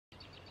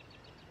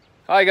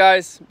Hi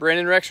guys,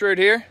 Brandon Rexroad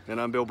here.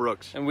 And I'm Bill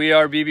Brooks. And we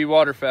are BB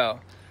Waterfowl.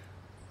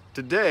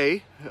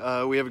 Today,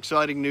 we have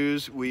exciting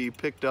news. We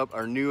picked up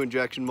our new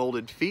injection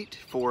molded feet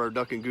for our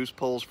duck and goose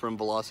poles from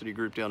Velocity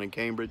Group down in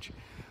Cambridge.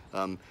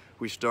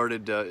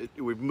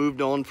 We've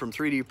moved on from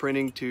 3D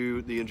printing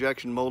to the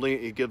injection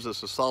molding. It gives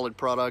us a solid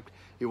product.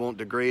 It won't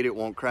degrade, it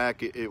won't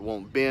crack, it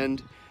won't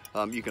bend.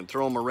 You can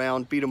throw them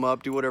around, beat them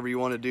up, do whatever you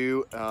want to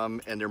do,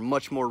 and they're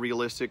much more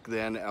realistic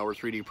than our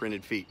 3D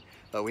printed feet.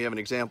 We have an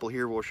example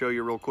here we'll show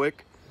you real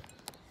quick.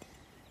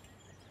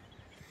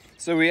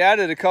 So we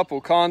added a couple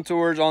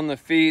contours on the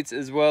feet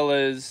as well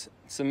as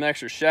some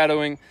extra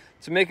shadowing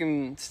to make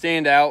them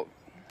stand out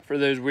for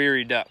those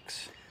weary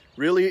ducks.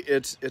 Really,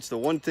 it's the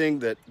one thing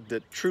that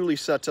truly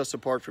sets us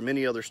apart from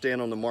any other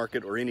stand on the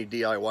market or any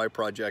DIY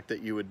project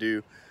that you would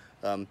do.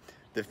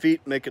 The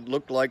feet make it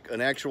look like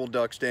an actual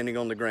duck standing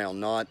on the ground,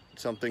 not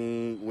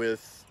something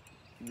with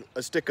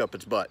a stick up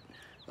its butt.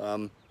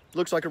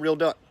 Looks like a real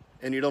duck,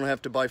 and you don't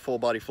have to buy full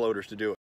body floaters to do it.